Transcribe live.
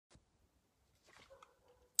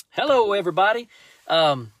Hello, everybody.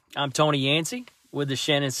 I'm Tony Yancey with the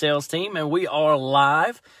Shannon Sales Team, and we are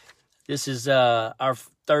live. This is our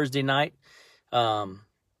Thursday night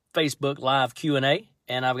Facebook Live Q&A,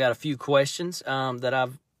 and I've got a few questions that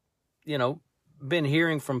I've, been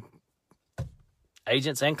hearing from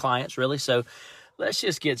agents and clients, really. So let's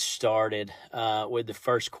just get started with the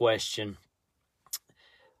first question.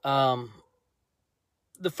 The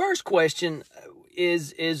first question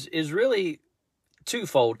is really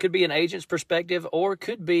twofold. Could be an agent's perspective or it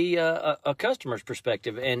could be a customer's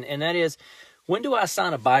perspective. And that is, when do I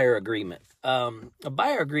sign a buyer agreement? A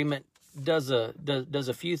buyer agreement does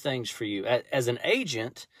a few things for you. As an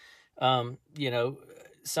agent,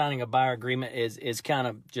 signing a buyer agreement is kind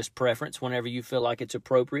of just preference. Whenever you feel like it's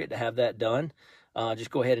appropriate to have that done,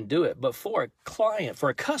 just go ahead and do it. But for a client, for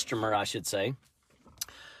a customer, I should say,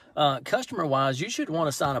 customer-wise, you should want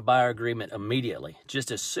to sign a buyer agreement immediately,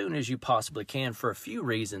 just as soon as you possibly can, for a few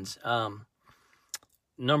reasons.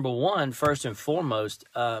 Number one, first and foremost,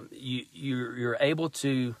 you're able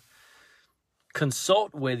to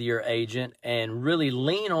consult with your agent and really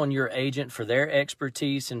lean on your agent for their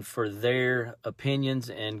expertise and for their opinions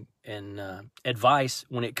and advice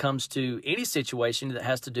when it comes to any situation that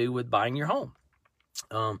has to do with buying your home.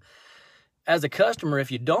 As a customer, if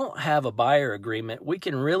you don't have a buyer agreement, we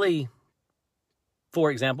can really, for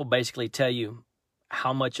example, basically tell you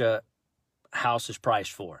how much a house is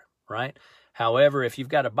priced for, right? However, if you've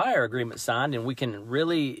got a buyer agreement signed, and we can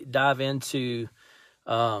really dive into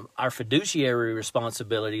our fiduciary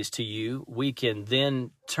responsibilities to you, we can then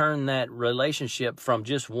turn that relationship from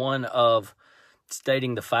just one of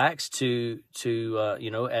stating the facts to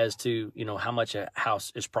how much a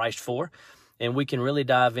house is priced for. And we can really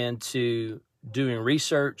dive into doing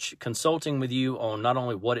research, consulting with you on not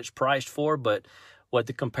only what it's priced for, but what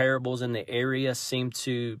the comparables in the area seem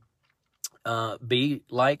to be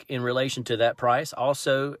like in relation to that price.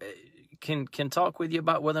 Also, can talk with you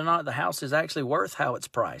about whether or not the house is actually worth how it's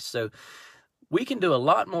priced. So we can do a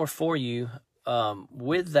lot more for you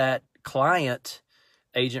with that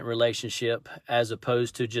client-agent relationship as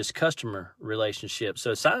opposed to just customer relationship.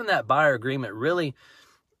 So signing that buyer agreement really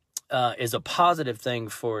is a positive thing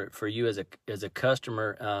for you as a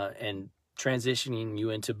customer and transitioning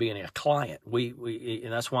you into being a client.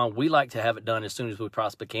 And that's why we like to have it done as soon as we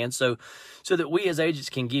possibly can, so that we as agents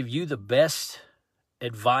can give you the best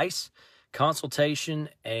advice, consultation,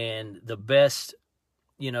 and the best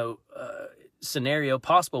scenario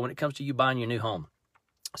possible when it comes to you buying your new home.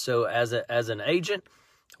 So as an agent,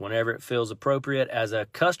 whenever it feels appropriate, as a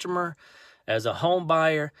customer, as a home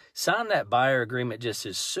buyer, sign that buyer agreement just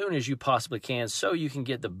as soon as you possibly can, so you can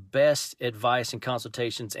get the best advice and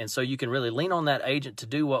consultations, and so you can really lean on that agent to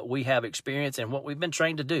do what we have experience and what we've been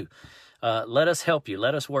trained to do. Let us help you.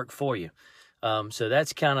 Let us work for you. So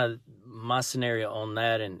that's kind of my scenario on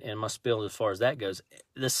that and my spiel as far as that goes.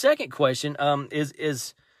 The second question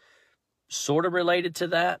is sort of related to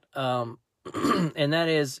that, and that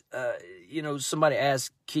is, somebody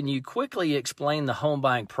asked, can you quickly explain the home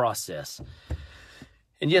buying process?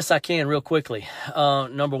 And yes, I can, real quickly.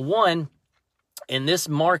 Number one, in this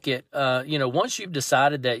market, once you've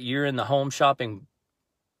decided that you're in the home shopping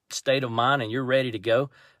state of mind and you're ready to go,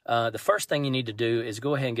 the first thing you need to do is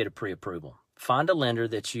go ahead and get a pre-approval. Find a lender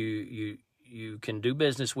that you can do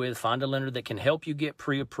business with. Find a lender that can help you get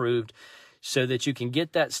pre-approved, so that you can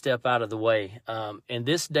get that step out of the way. In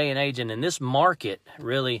this day and age and in this market,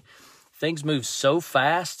 really, things move so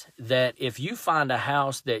fast that if you find a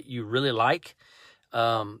house that you really like,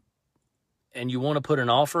 and you want to put an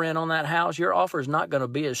offer in on that house, your offer is not going to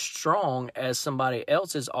be as strong as somebody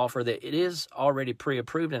else's offer that it is already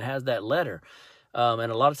pre-approved and has that letter.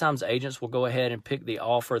 And a lot of times agents will go ahead and pick the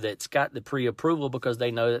offer that's got the pre-approval because they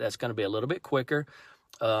know that that's going to be a little bit quicker,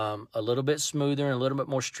 a little bit smoother, and a little bit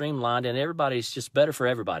more streamlined, and everybody's just better for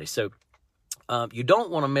everybody. So you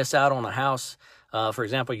don't want to miss out on a house. For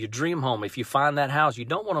example, your dream home. If you find that house, you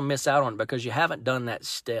don't want to miss out on it because you haven't done that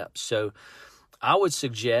step. So I would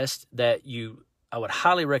suggest that I would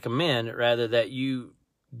highly recommend, rather, that you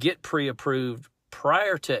get pre-approved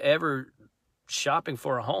prior to ever shopping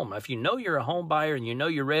for a home. If you know you're a home buyer and you know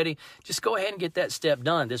you're ready, just go ahead and get that step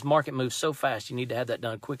done. This market moves so fast, you need to have that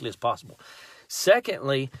done quickly as possible.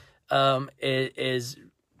 Secondly, start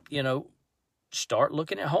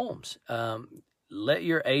looking at homes. Let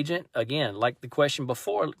your agent, again, like the question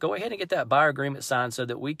before, go ahead and get that buyer agreement signed so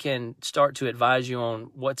that we can start to advise you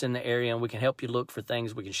on what's in the area, and we can help you look for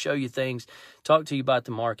things. We can show you things, talk to you about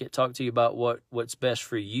the market, talk to you about what's best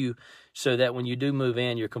for you, so that when you do move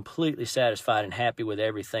in, you're completely satisfied and happy with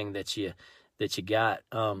everything that you got.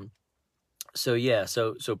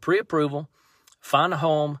 So pre-approval, find a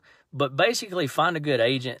home, but basically find a good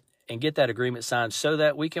agent and get that agreement signed so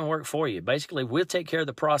that we can work for you. Basically, we'll take care of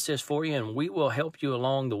the process for you, and we will help you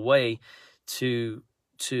along the way to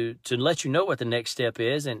let you know what the next step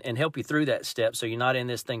is and help you through that step so you're not in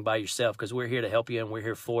this thing by yourself, because we're here to help you and we're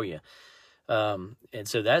here for you. And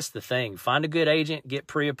so that's the thing. Find a good agent, get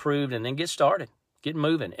pre-approved, and then get started. Get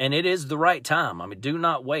moving. And it is the right time. I mean, do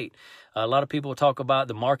not wait. A lot of people talk about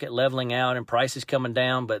the market leveling out and prices coming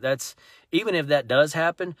down, but that's, even if that does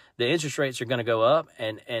happen, the interest rates are going to go up,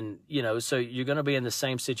 and you know, so you're going to be in the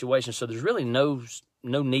same situation. So there's really no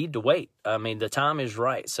need to wait. I mean, the time is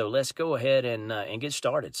right. So let's go ahead and get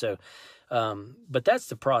started. So, but that's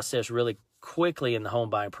the process really quickly in the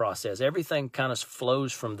home buying process. Everything kind of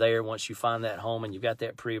flows from there once you find that home and you've got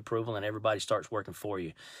that pre-approval and everybody starts working for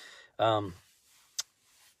you.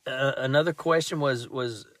 Another question was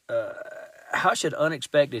how should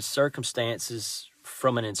unexpected circumstances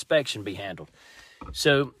from an inspection be handled?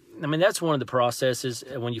 So, I mean, that's one of the processes.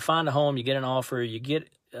 When you find a home, you get an offer, you get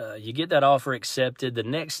that offer accepted. The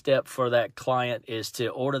next step for that client is to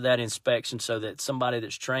order that inspection so that somebody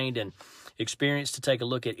that's trained and experienced to take a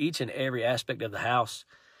look at each and every aspect of the house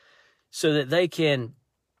so that they can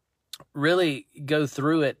really go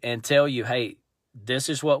through it and tell you, hey, this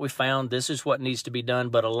is what we found, this is what needs to be done.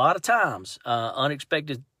 But a lot of times,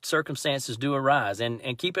 unexpected circumstances do arise.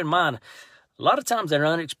 And keep in mind, a lot of times they're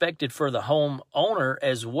unexpected for the home owner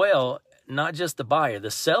as well, not just the buyer.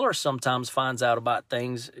 The seller sometimes finds out about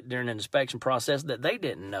things during an inspection process that they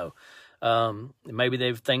didn't know. Maybe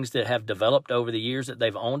they've things that have developed over the years that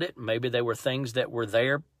they've owned it. Maybe they were things that were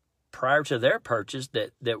there prior to their purchase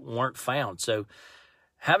that weren't found. So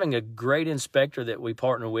having a great inspector that we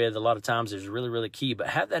partner with a lot of times is really, really key. But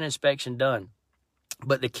have that inspection done.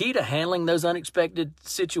 But the key to handling those unexpected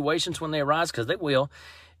situations when they arise, because they will,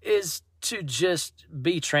 is to just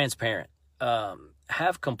be transparent.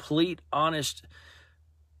 Have complete, honest,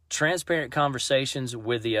 transparent conversations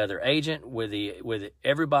with the other agent, with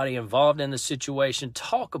everybody involved in the situation.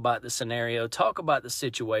 Talk about the scenario. Talk about the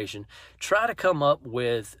situation. Try to come up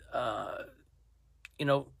with,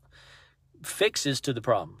 fixes to the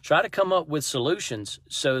problem. Try to come up with solutions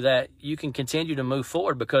so that you can continue to move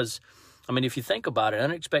forward. Because, I mean, if you think about it,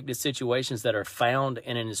 unexpected situations that are found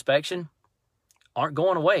in an inspection aren't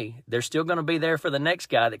going away. They're still going to be there for the next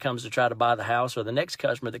guy that comes to try to buy the house, or the next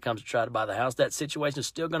customer that comes to try to buy the house. That situation is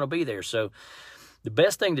still going to be there. So the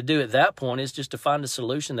best thing to do at that point is just to find a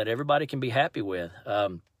solution that everybody can be happy with.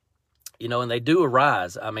 And they do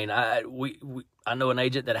arise. I mean, I know an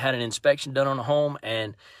agent that had an inspection done on a home,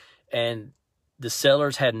 and the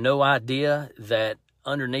sellers had no idea that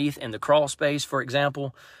underneath in the crawl space, for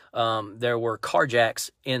example, there were car jacks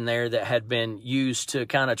in there that had been used to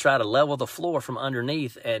kind of try to level the floor from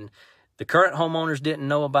underneath. And the current homeowners didn't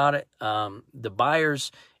know about it. The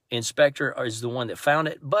buyer's inspector is the one that found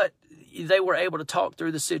it, but they were able to talk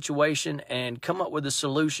through the situation and come up with a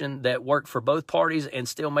solution that worked for both parties and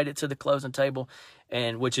still made it to the closing table,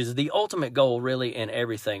 and which is the ultimate goal really in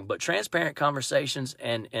everything. But transparent conversations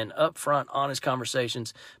and upfront, honest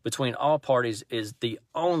conversations between all parties is the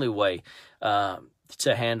only way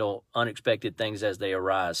to handle unexpected things as they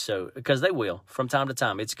arise. So, because they will from time to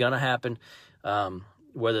time, it's going to happen.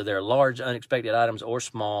 Whether they're large unexpected items or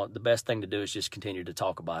small, the best thing to do is just continue to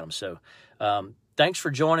talk about them. So, thanks for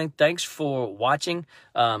joining. Thanks for watching.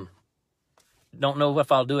 Don't know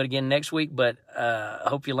if I'll do it again next week, but I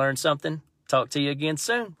hope you learned something. Talk to you again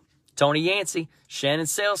soon. Tony Yancey, Shannon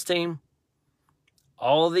Sales Team.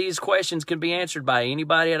 All of these questions can be answered by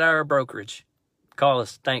anybody at our brokerage. Call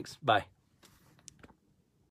us. Thanks. Bye.